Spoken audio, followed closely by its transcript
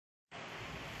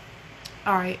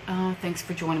All right, thanks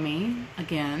for joining me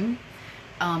again.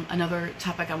 Another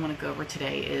topic I want to go over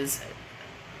today is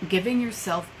giving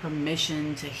yourself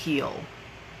permission to heal.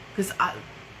 Because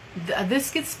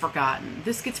this gets forgotten.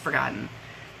 This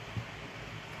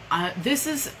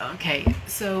is, okay,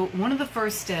 so one of the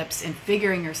first steps in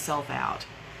figuring yourself out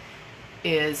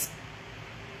is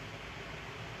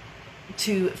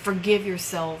to forgive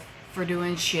yourself for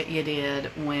doing shit you did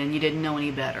when you didn't know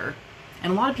any better.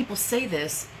 And a lot of people say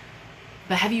this,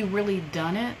 but have you really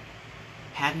done it?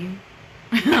 Have you?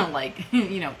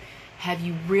 Have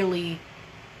you really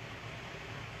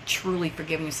truly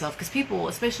forgiven yourself? Because people,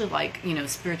 especially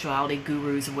spirituality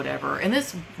gurus or whatever, and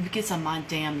this gets on my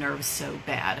damn nerves so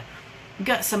bad. We've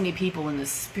got so many people in the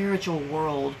spiritual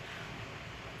world,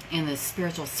 in the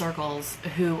spiritual circles,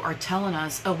 who are telling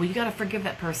us, oh, well, you got to forgive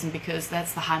that person because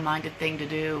that's the high-minded thing to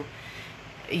do.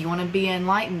 You want to be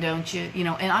enlightened, don't you?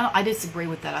 And I disagree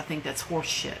with that. I think that's horse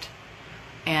shit.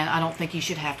 And I don't think you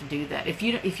should have to do that. If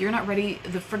you're not ready,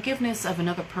 the forgiveness of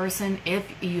another person, if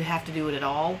you have to do it at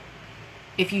all,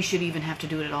 if you should even have to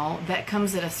do it at all, that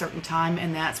comes at a certain time,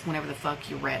 and that's whenever the fuck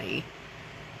you're ready.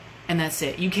 And that's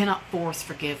it. You cannot force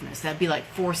forgiveness. That'd be like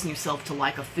forcing yourself to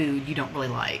like a food you don't really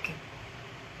like.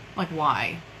 Like,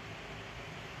 why?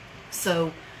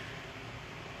 So,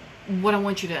 what I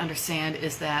want you to understand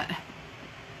is that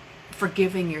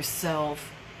forgiving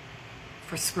yourself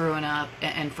for screwing up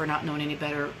and for not knowing any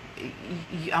better,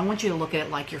 I want you to look at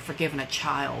it like you're forgiving a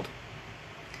child.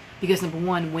 Because number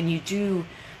one, when you do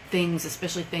things,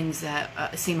 especially things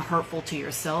that seem hurtful to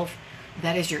yourself,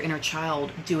 that is your inner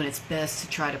child doing its best to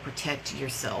try to protect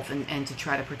yourself and to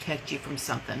try to protect you from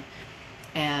something.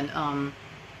 And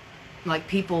like,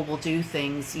 people will do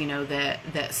things,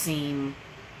 that seem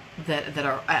that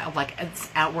are like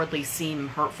outwardly seem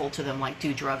hurtful to them, like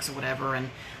do drugs or whatever.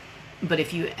 But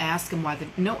if you ask them why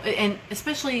no, and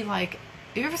especially, like,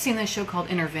 have you ever seen this show called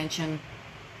Intervention?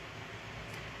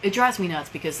 It drives me nuts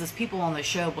because those people on the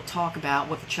show will talk about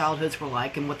what their childhoods were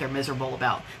like and what they're miserable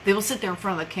about. They will sit there in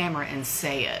front of the camera and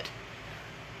say it.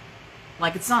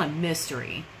 Like, it's not a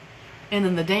mystery. And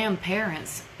then the damn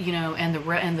parents, and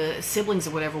the siblings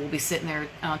or whatever will be sitting there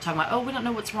talking about, oh, we don't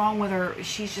know what's wrong with her.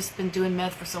 She's just been doing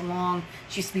meth for so long.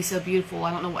 She used to be so beautiful.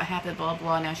 I don't know what happened, blah,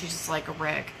 blah. Now she's just like a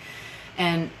wreck.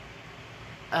 And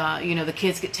the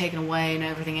kids get taken away and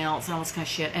everything else and all this kind of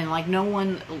shit. And, like, no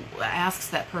one asks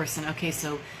that person, okay,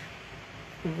 so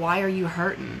why are you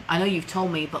hurting? I know you've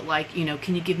told me, but, like,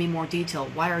 can you give me more detail?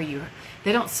 Why are you...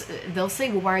 They'll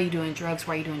say, well, why are you doing drugs?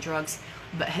 Why are you doing drugs?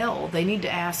 But hell, they need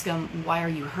to ask them, why are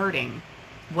you hurting?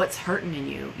 What's hurting in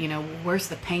you? Where's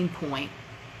the pain point?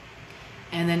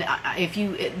 And then if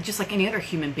you, just like any other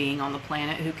human being on the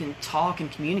planet who can talk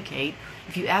and communicate,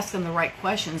 if you ask them the right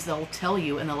questions, they'll tell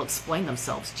you and they'll explain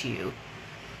themselves to you.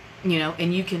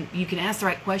 And you can ask the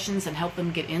right questions and help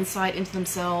them get insight into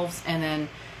themselves. And then,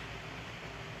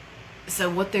 so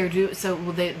what they're doing, so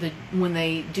when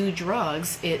they do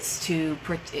drugs, it's to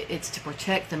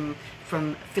protect them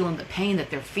from feeling the pain that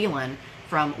they're feeling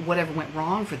from whatever went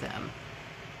wrong for them.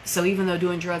 So even though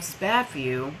doing drugs is bad for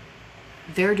you,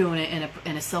 they're doing it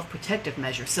in a self-protective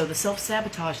measure. So the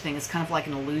self-sabotage thing is kind of like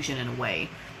an illusion in a way,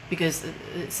 because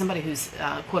somebody who's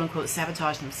quote-unquote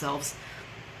sabotaged themselves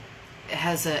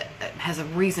has a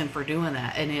reason for doing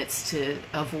that, and it's to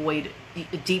avoid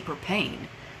deeper pain.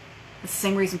 It's the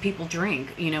same reason people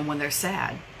drink, when they're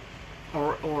sad,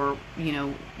 or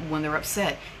when they're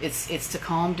upset. It's to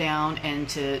calm down and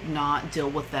to not deal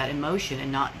with that emotion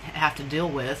and not have to deal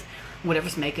with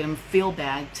whatever's making them feel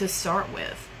bad to start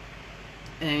with.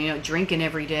 And, drinking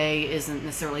every day isn't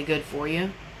necessarily good for you.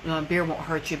 Beer won't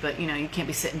hurt you, but, you can't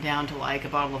be sitting down to, like, a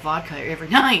bottle of vodka every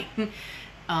night.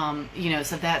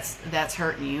 So that's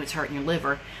hurting you. It's hurting your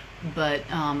liver, but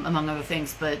among other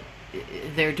things. But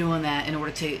they're doing that in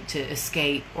order to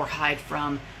escape or hide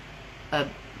from a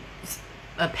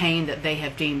pain that they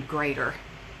have deemed greater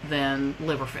than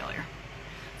liver failure.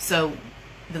 So,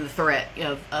 than the threat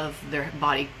of their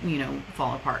body,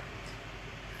 falling apart.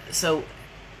 So,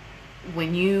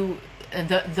 when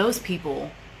those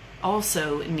people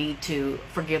also need to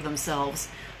forgive themselves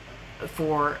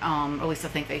for, or at least I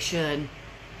think they should,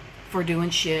 for doing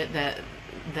shit that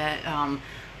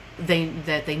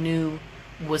they knew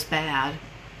was bad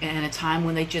in a time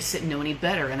when they just didn't know any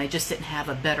better, and they just didn't have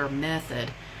a better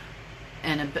method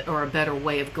or a better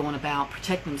way of going about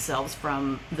protecting themselves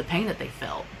from the pain that they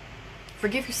felt.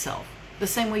 Forgive yourself the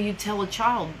same way you tell a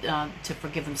child to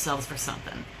forgive themselves for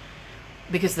something.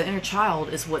 Because the inner child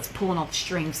is what's pulling all the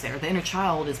strings there. The inner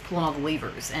child is pulling all the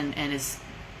levers and is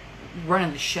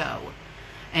running the show.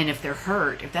 And if they're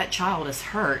hurt, if that child is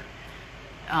hurt,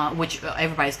 which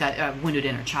everybody's got a wounded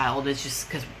inner child. It's just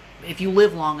because if you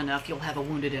live long enough, you'll have a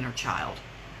wounded inner child.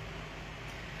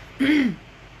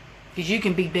 Because you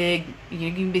can be big,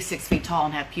 you can be 6 feet tall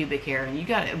and have pubic hair, and you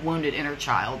got a wounded inner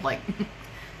child. Like,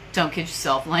 don't kid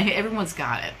yourself. Like, everyone's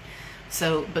got it.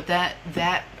 So, but that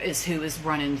is who is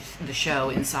running the show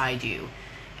inside you.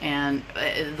 And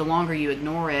the longer you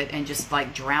ignore it and just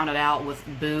like drown it out with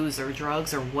booze or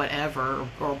drugs or whatever,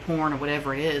 or porn or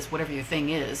whatever it is, whatever your thing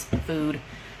is, food,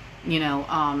 you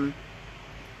know,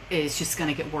 it's just going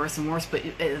to get worse and worse. But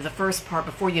the first part,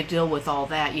 before you deal with all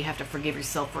that, you have to forgive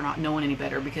yourself for not knowing any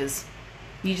better, because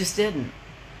you just didn't.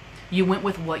 You went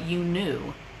with what you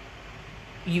knew.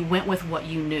 You went with what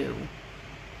you knew.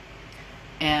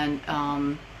 And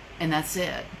that's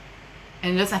it.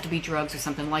 And it doesn't have to be drugs or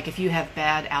something. Like if you have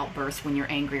bad outbursts when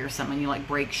you're angry or something, you like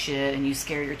break shit and you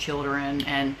scare your children,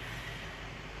 and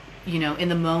you know, in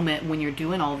the moment when you're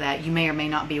doing all that, you may or may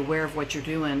not be aware of what you're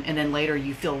doing, and then later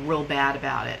you feel real bad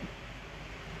about it.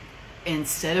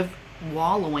 Instead of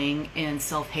wallowing in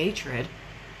self-hatred,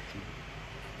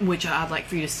 which I'd like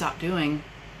for you to stop doing,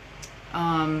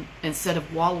 instead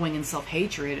of wallowing in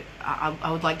self-hatred,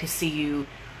 I would like to see you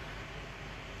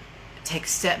take a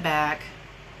step back,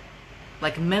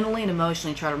 like mentally and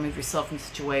emotionally try to remove yourself from the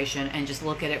situation and just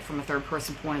look at it from a third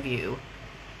person point of view.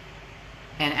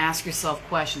 And ask yourself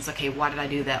questions. Okay, why did I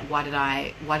do that? Why did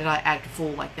I act a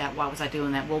fool like that? Why was I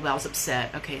doing that? Well, I was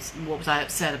upset. Okay, so what was I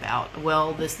upset about?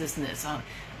 Well, this, and this.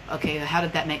 Okay, how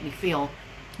did that make me feel?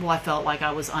 Well, I felt like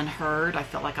I was unheard. I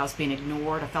felt like I was being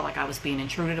ignored. I felt like I was being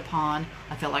intruded upon.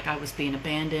 I felt like I was being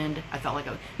abandoned. I felt like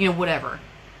you know, whatever.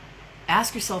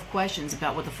 Ask yourself questions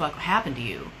about what the fuck happened to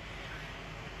you.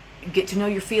 Get to know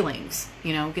your feelings,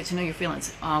 you know, get to know your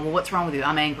feelings. Well, what's wrong with you?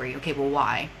 I'm angry. Okay, well,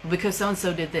 why? Because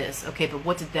so-and-so did this. Okay, but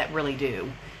what did that really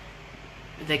do?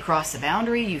 They crossed the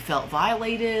boundary? You felt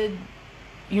violated?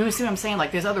 You see what I'm saying?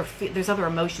 Like, there's other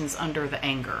emotions under the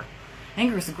anger.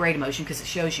 Anger is a great emotion because it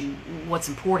shows you what's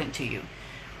important to you.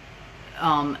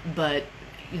 But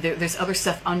there's other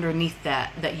stuff underneath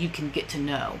that you can get to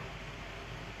know.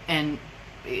 And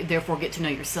therefore get to know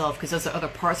yourself, because those are other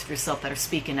parts of yourself that are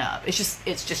speaking up. It's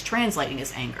just translating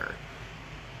as anger.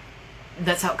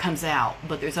 That's how it comes out,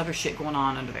 but there's other shit going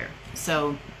on under there.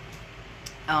 So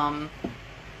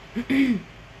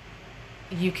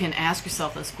you can ask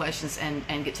yourself those questions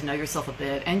and get to know yourself a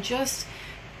bit, and just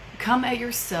come to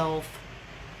yourself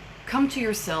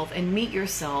and meet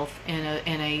yourself in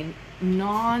a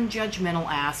non-judgmental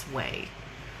ass way.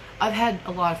 I've had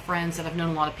a lot of friends, and I've known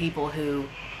a lot of people who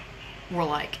were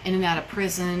like in and out of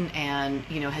prison, and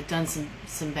you know, had done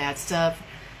some bad stuff.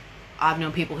 I've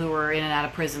known people who were in and out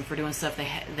of prison for doing stuff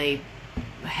they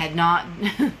had not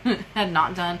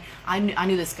done. I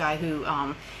knew this guy who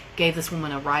gave this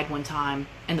woman a ride one time,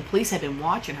 and the police had been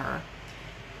watching her,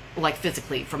 like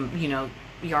physically from, you know,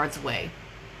 yards away.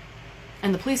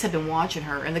 And the police had been watching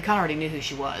her, and they kind of already knew who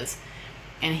she was.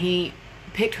 And he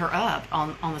picked her up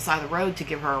on the side of the road to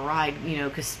give her a ride, you know,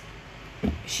 because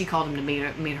she called him to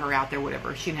meet her out there,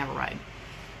 whatever. She didn't have a ride.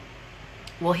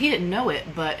 Well, he didn't know it,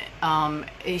 but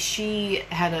she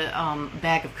had a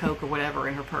bag of Coke or whatever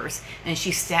in her purse, and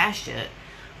she stashed it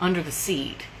under the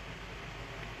seat.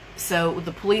 So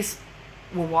the police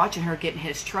were watching her get in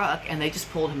his truck, and they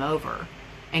just pulled him over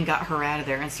and got her out of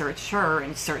there and searched her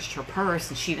and searched her purse,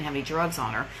 and she didn't have any drugs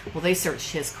on her. Well, they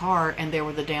searched his car, and there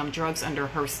were the damn drugs under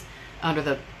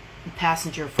the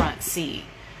passenger front seat.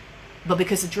 But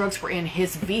because the drugs were in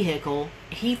his vehicle,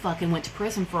 he fucking went to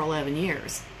prison for 11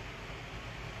 years.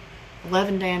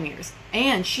 11 damn years.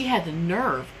 And she had the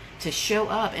nerve to show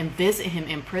up and visit him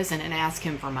in prison and ask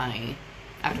him for money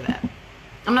after that.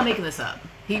 I'm not making this up.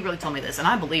 He really told me this, and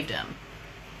I believed him.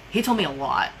 He told me a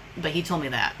lot, but he told me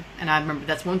that. And I remember,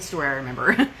 that's one story I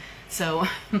remember. So,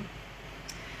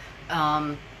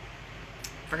 forgot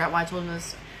why I told him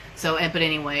this. So, but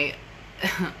anyway,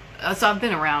 so I've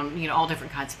been around, you know, all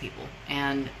different kinds of people,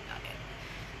 and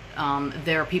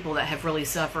there are people that have really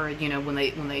suffered, you know, when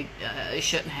they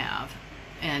shouldn't have,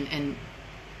 and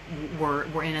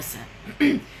were innocent.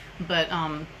 But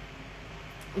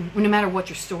no matter what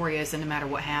your story is, and no matter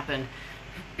what happened,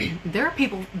 there are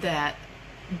people that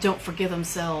don't forgive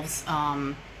themselves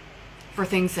for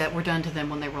things that were done to them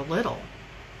when they were little.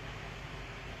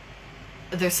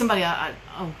 There's somebody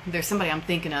I'm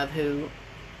thinking of who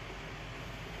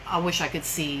I wish I could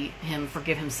see him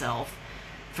forgive himself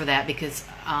for that, because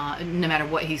no matter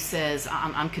what he says,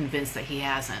 I'm convinced that he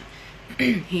hasn't.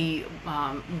 He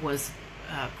was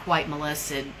quite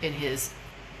molested in his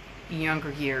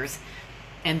younger years,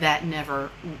 and that never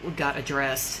got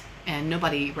addressed, and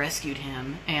nobody rescued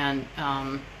him, and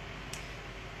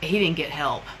he didn't get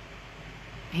help.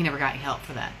 he never got any help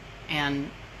for that.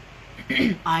 And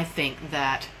I think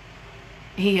that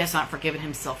he has not forgiven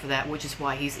himself for that, which is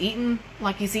why he's eaten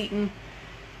like he's eaten,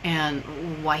 and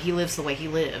why he lives the way he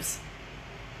lives,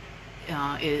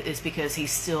 is because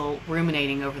he's still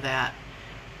ruminating over that.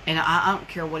 And I don't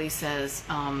care what he says,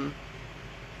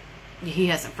 he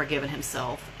hasn't forgiven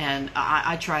himself. And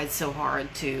I tried so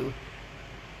hard to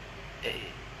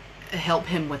help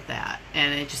him with that,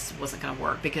 and it just wasn't going to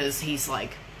work, because he's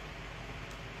like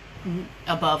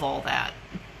above all that.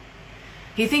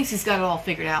 He thinks he's got it all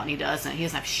figured out, and he doesn't. He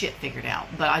doesn't have shit figured out.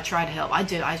 But I tried to help. I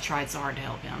tried so hard to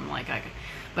help him.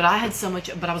 But I had so much.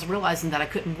 But I was realizing that I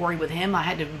couldn't worry with him. I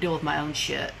had to deal with my own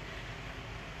shit,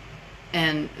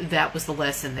 and that was the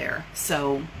lesson there.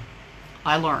 So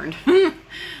I learned.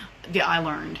 Yeah, I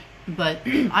learned. But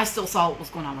I still saw what was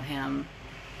going on with him.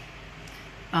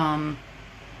 And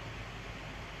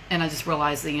I just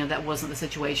realized that, that wasn't the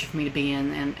situation for me to be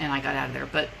in, and I got out of there.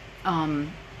 But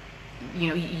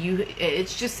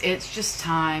it's just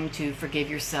time to forgive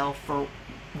yourself for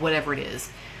whatever it is.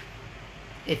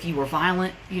 If you were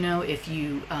violent, if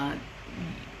you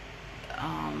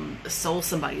stole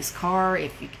somebody's car,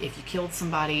 if you killed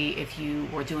somebody, if you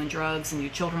were doing drugs and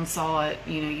your children saw it,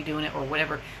 you doing it, or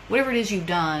whatever it is you've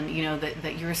done,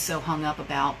 that you're so hung up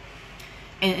about.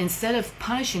 And instead of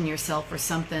punishing yourself for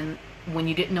something when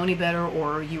you didn't know any better,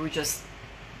 or you were just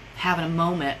having a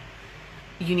moment,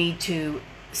 you need to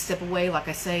step away, like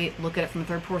I say, look at it from a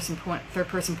third person point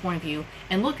of view,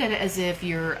 and look at it as if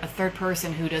you're a third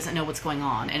person who doesn't know what's going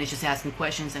on, and is just asking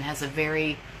questions, and has a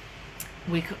very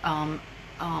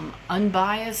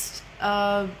unbiased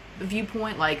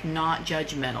viewpoint, like not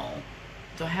judgmental.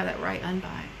 Do I have that right?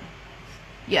 Unbiased.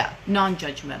 Yeah,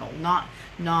 non-judgmental,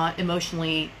 not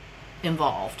emotionally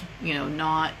involved.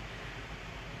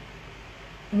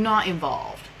 Not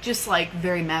involved. Just like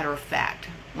very matter of fact.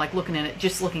 Like looking at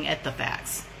the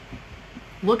facts.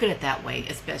 Look at it that way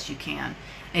as best you can.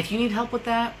 And if you need help with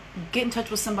that, get in touch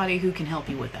with somebody who can help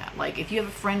you with that. Like if you have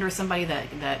a friend or somebody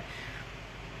that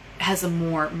has a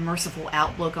more merciful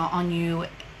outlook on you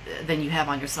than you have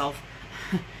on yourself,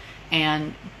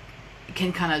 and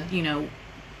can kind of,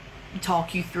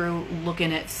 talk you through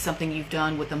looking at something you've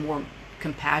done with a more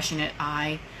compassionate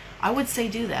eye, I would say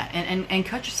do that, and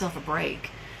cut yourself a break,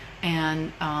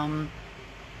 and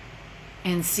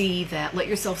see that, let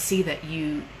yourself see that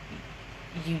you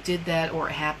did that, or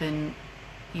it happened,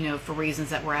 for reasons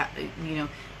that were,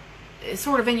 it's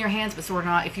sort of in your hands, but sort of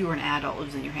not. If you were an adult, it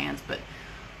was in your hands, but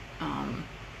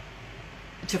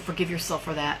to forgive yourself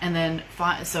for that. And then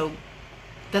so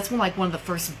that's one of the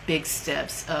first big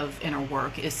steps of inner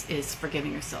work is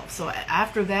forgiving yourself. So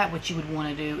after that, what you would want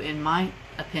to do, in my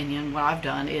opinion, what I've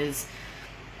done is,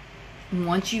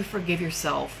 once you forgive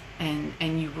yourself and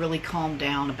you really calm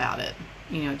down about it,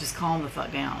 just calm the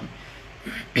fuck down,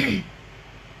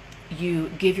 you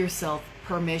give yourself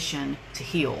permission to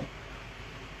heal.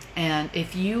 And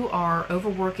if you are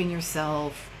overworking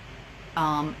yourself,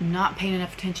 not paying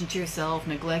enough attention to yourself,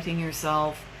 neglecting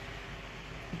yourself,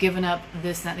 giving up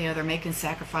this, that, and the other, making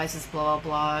sacrifices, blah,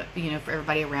 blah, blah, for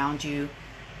everybody around you,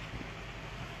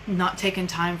 not taking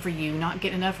time for you, not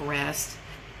getting enough rest,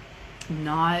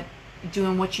 not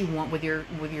doing what you want with your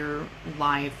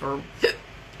life or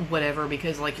whatever,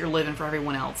 because you're living for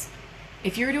everyone else.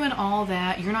 If you're doing all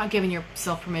that, you're not giving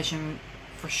yourself permission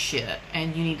for shit,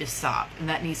 and you need to stop, and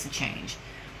that needs to change.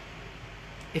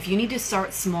 If you need to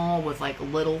start small with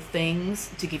little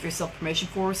things to give yourself permission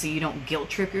for, so you don't guilt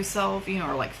trip yourself,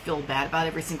 or feel bad about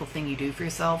every single thing you do for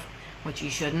yourself, which you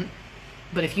shouldn't.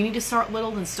 But if you need to start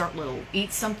little, then start little.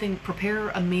 Eat something, prepare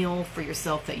a meal for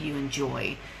yourself that you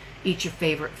enjoy. Eat your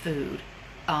favorite food.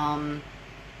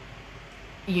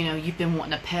 You've been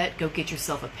wanting a pet, go get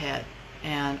yourself a pet,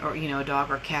 or a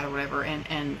dog or a cat or whatever,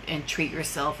 and treat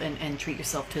yourself, and treat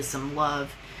yourself to some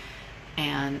love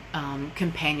and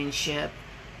companionship.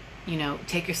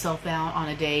 Take yourself out on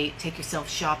a date, take yourself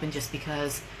shopping, just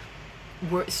because.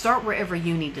 Start wherever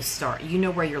you need to start. You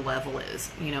know where your level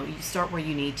is. You start where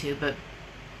you need to, but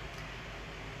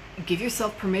give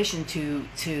yourself permission to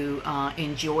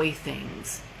enjoy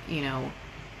things, no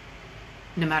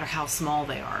matter how small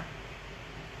they are.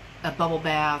 A bubble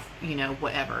bath,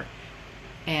 whatever.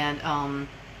 And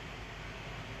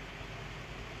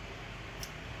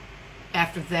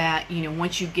after that,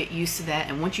 once you get used to that,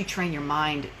 and once you train your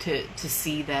mind to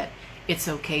see that it's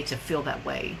okay to feel that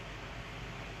way,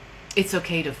 it's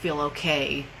okay to feel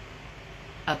okay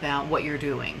about what you're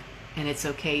doing, and it's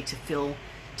okay to feel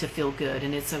good,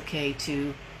 and it's okay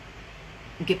to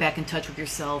get back in touch with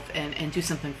yourself and do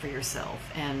something for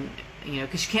yourself. And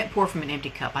because you can't pour from an empty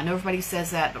cup. I know everybody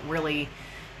says that, but really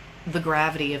the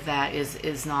gravity of that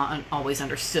is not always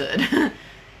understood.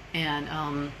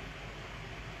 And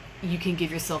you can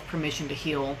give yourself permission to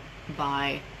heal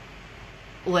by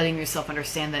letting yourself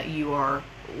understand that you are,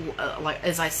 like,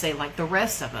 as I say, like the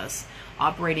rest of us,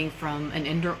 operating from an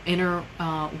inner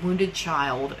wounded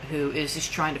child who is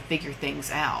just trying to figure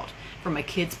things out from a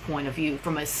kid's point of view,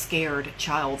 from a scared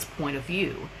child's point of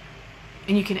view.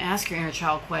 And you can ask your inner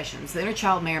child questions. The inner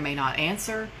child may or may not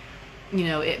answer.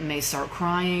 It may start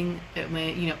crying. It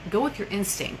may, go with your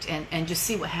instinct and just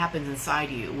see what happens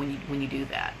inside you when you do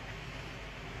that.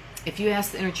 If you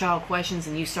ask the inner child questions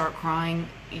and you start crying,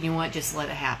 you know what? Just let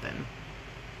it happen.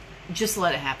 Just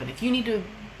let it happen. If you need to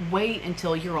wait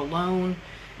until you're alone,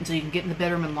 until you can get in the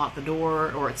bedroom and lock the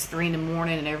door, or it's 3 a.m.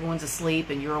 and everyone's asleep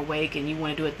and you're awake and you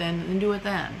want to do it then do it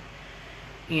then.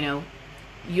 You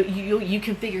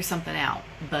can figure something out,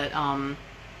 but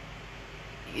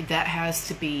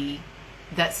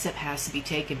that step has to be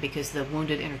taken, because the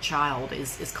wounded inner child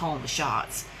is calling the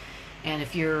shots. And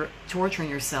if you're torturing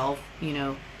yourself,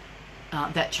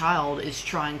 that child is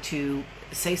trying to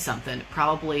say something,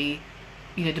 probably,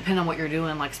 depending on what you're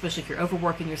doing, like especially if you're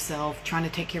overworking yourself, trying to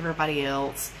take care of everybody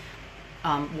else,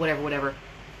 whatever,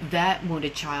 that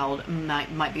wounded child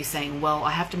might be saying, well,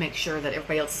 I have to make sure that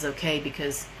everybody else is okay,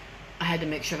 because I had to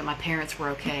make sure that my parents were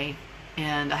okay,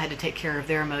 and I had to take care of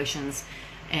their emotions,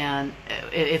 and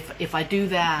if I do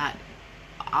that,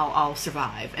 I'll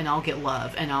survive, and I'll get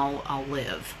love, and I'll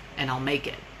live, and I'll make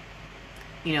it.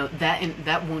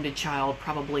 That wounded child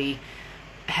probably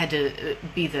had to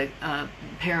be the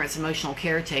parents' emotional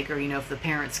caretaker. If the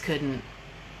parents couldn't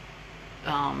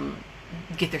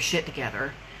get their shit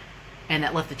together, and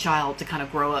that left the child to kind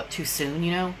of grow up too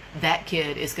soon, that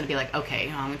kid is going to be like, okay,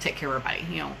 I'm going to take care of everybody,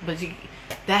 but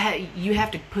you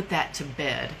have to put that to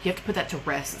bed. You have to put that to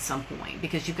rest at some point,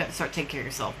 because you've got to start taking care of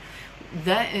yourself.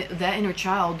 That inner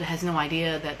child has no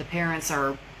idea that the parents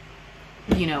are,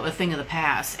 a thing of the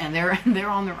past, and they're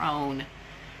on their own.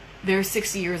 They're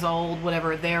 60 years old,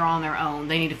 whatever. They're on their own.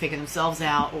 They need to figure themselves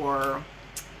out, or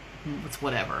it's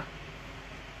whatever.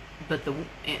 But the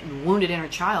wounded inner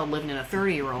child living in a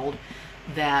 30-year-old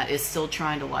that is still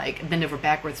trying to like bend over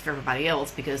backwards for everybody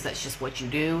else, because that's just what you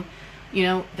do,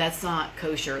 that's not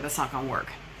kosher. That's not going to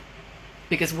work.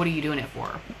 Because what are you doing it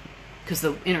for? Because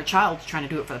the inner child's trying to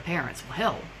do it for the parents. Well,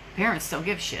 hell, parents don't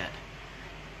give a shit.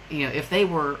 If they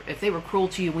were cruel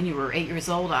to you when you were 8 years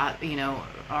old, are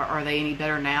they any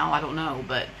better now? I don't know,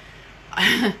 but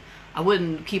I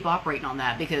wouldn't keep operating on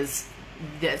that, because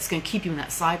that's going to keep you in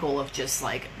that cycle of just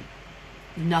like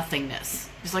nothingness.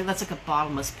 Just like, that's like a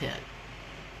bottomless pit.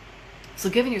 So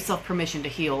giving yourself permission to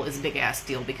heal is a big ass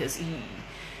deal, because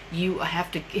you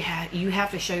have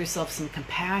to show yourself some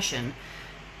compassion,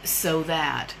 so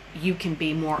that you can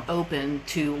be more open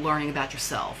to learning about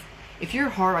yourself. If you're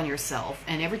hard on yourself,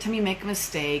 and every time you make a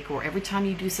mistake, or every time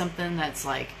you do something that's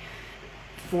like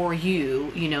for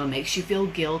you, makes you feel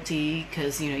guilty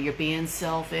because you're being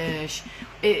selfish,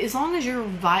 as long as you're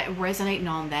resonating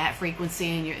on that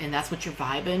frequency, and that's what you're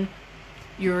vibing,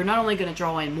 you're not only going to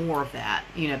draw in more of that,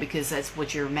 because that's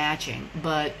what you're matching,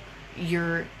 but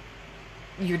you're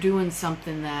doing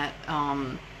something that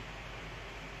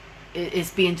is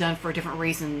being done for a different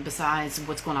reason besides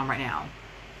what's going on right now.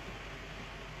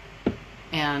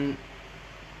 And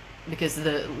because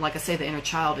like I say, the inner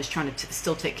child is trying to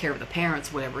still take care of the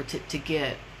parents, whatever, to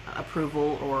get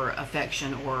approval or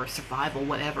affection or survival,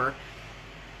 whatever.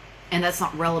 And that's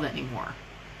not relevant anymore.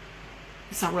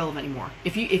 It's not relevant anymore.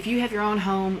 If you have your own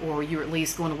home, or you're at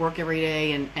least going to work every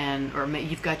day, or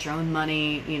you've got your own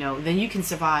money, then you can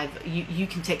survive. You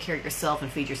can take care of yourself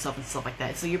and feed yourself and stuff like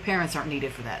that. So your parents aren't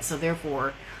needed for that. So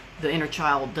therefore, the inner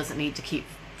child doesn't need to keep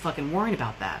fucking worrying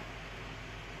about that.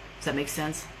 Does that make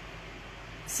sense?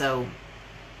 So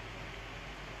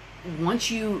once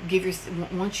you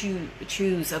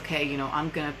choose, okay, I'm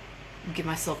gonna give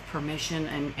myself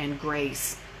permission and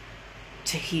grace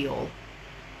to heal,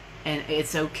 and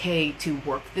it's okay to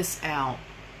work this out,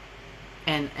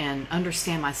 and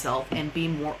understand myself, and be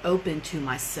more open to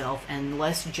myself, and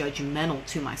less judgmental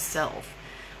to myself.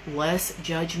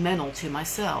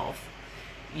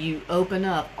 You open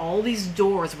up all these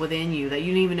doors within you that you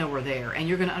didn't even know were there, and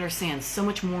you're going to understand so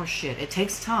much more shit. It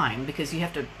takes time, because you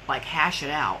have to like hash it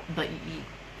out, but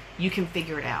you can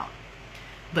figure it out.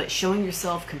 But showing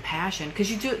yourself compassion,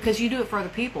 because you do it for other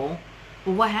people.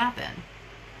 Well, what happened?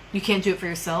 You can't do it for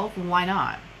yourself? Well, why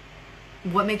not?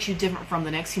 What makes you different from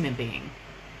the next human being?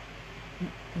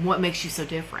 What makes you so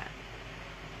different?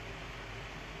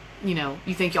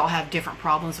 You think y'all have different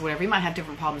problems or whatever. You might have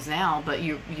different problems now, but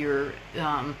you're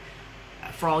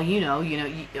for all you know,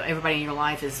 everybody in your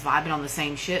life is vibing on the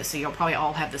same shit, so you'll probably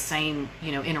all have the same,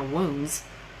 inner wounds.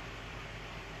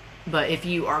 But if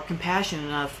you are compassionate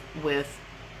enough with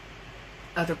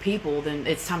other people, then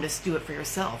it's time to do it for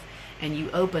yourself. And you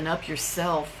open up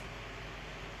yourself,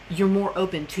 you're more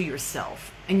open to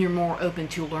yourself, and you're more open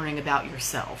to learning about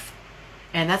yourself.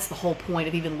 And that's the whole point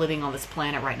of even living on this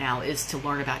planet right now, is to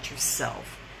learn about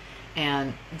yourself.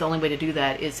 And the only way to do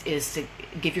that is to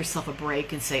give yourself a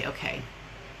break and say, okay,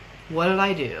 what did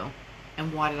I do?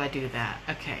 And why did I do that?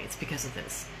 Okay, it's because of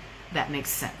this. That makes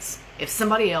sense. If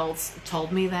somebody else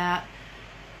told me that,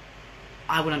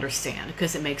 I would understand,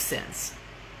 because it makes sense.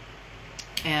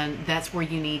 And that's where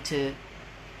you need to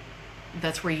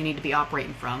be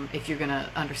operating from if you're going to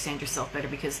understand yourself better,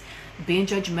 because being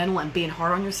judgmental and being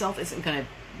hard on yourself isn't going to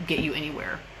get you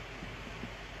anywhere.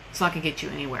 It's not going to get you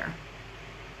anywhere.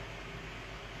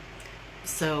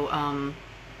 So,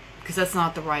 because that's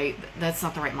not the right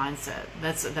mindset.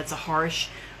 That's a harsh,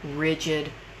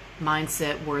 rigid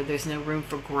mindset where there's no room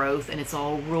for growth, and it's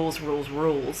all rules,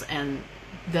 and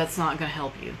that's not going to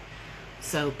help you.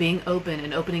 So being open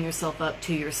and opening yourself up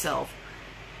to yourself.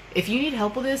 If you need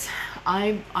help with this,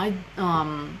 I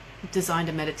designed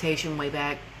a meditation way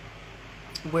back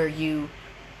where you,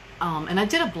 and I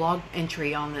did a blog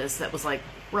entry on this that was like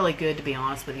really good, to be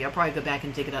honest with you. I'll probably go back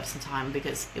and dig it up sometime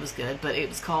because it was good, but it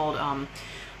was called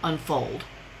Unfold.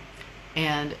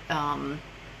 And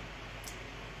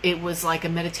it was like a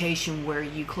meditation where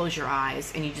you close your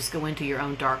eyes and you just go into your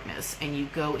own darkness, and you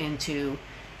go into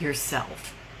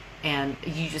yourself, and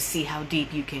you just see how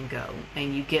deep you can go,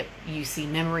 and you see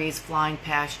memories flying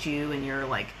past you, and you're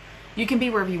like, you can be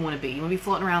wherever you want to be. You want to be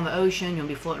floating around the ocean, you want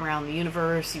to be floating around the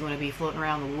universe, you want to be floating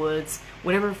around the woods,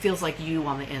 whatever feels like you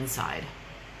on the inside.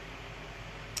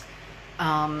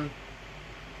 And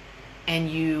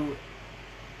you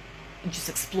just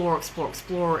explore,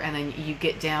 and then you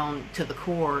get down to the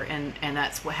core, and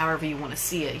that's however you want to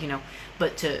see it,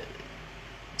 but to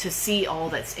see all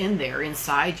that's in there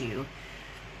inside you,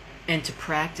 and to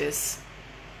practice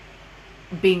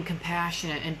being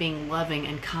compassionate and being loving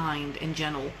and kind and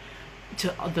gentle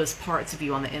to those parts of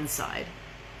you on the inside,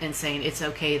 and saying it's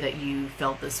okay that you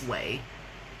felt this way.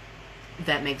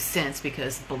 That makes sense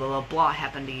because blah blah blah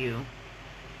happened to you.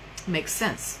 Makes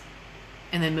sense.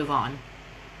 And then move on.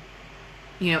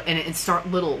 And start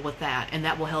little with that, and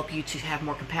that will help you to have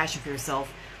more compassion for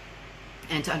yourself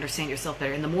and to understand yourself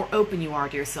better. And the more open you are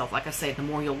to yourself, like I say, the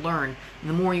more you'll learn. And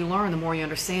the more you learn, the more you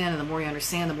understand, and the more you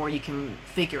understand, the more you can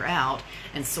figure out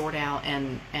and sort out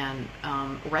and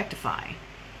rectify,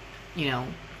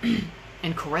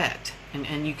 and correct.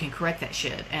 And you can correct that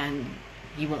shit, and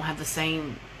you won't have the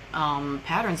same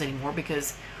patterns anymore,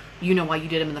 because you know why you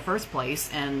did them in the first place,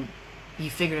 and you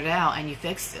figured it out and you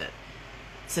fixed it.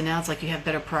 So now it's like you have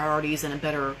better priorities and a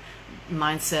better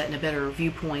mindset and a better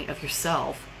viewpoint of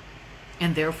yourself,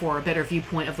 and therefore a better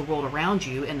viewpoint of the world around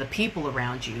you and the people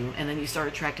around you, and then you start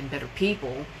attracting better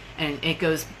people, and it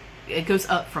goes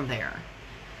up from there.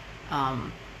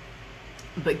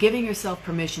 But giving yourself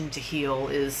permission to heal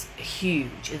is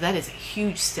huge. That is a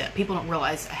huge step. People don't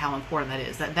realize how important that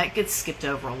is. That gets skipped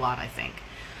over a lot, I think.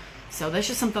 So that's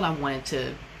just something I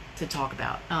wanted to talk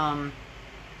about.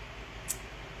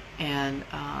 And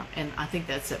I think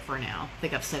that's it for now. I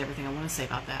think I've said everything I want to say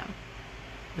about that.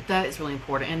 But that is really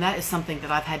important, and that is something that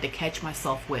I've had to catch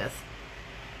myself with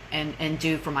and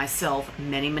do for myself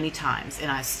many times,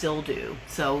 and I still do.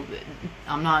 So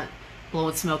I'm not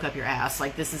blowing smoke up your ass.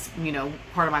 Like, this is,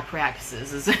 part of my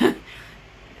practices is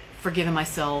forgiving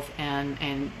myself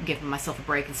and giving myself a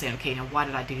break and saying, okay, why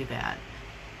did I do that?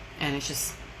 And it's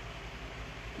just,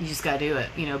 you just gotta do it,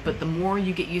 but the more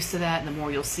you get used to that, the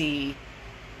more you'll see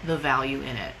the value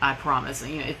in it. I promise.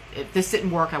 If this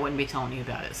didn't work, I wouldn't be telling you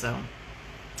about it. So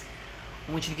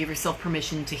I want you to give yourself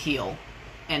permission to heal,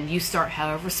 and you start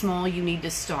however small you need to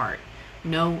start.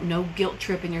 No guilt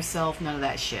tripping yourself, none of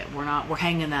that shit. We're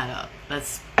hanging that up.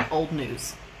 That's old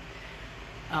news.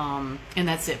 And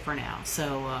that's it for now.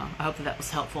 So I hope that was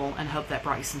helpful, and I hope that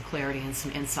brought you some clarity and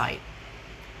some insight.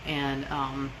 And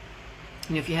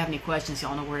if you have any questions,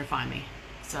 y'all know where to find me.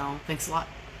 So thanks a lot.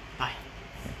 Bye.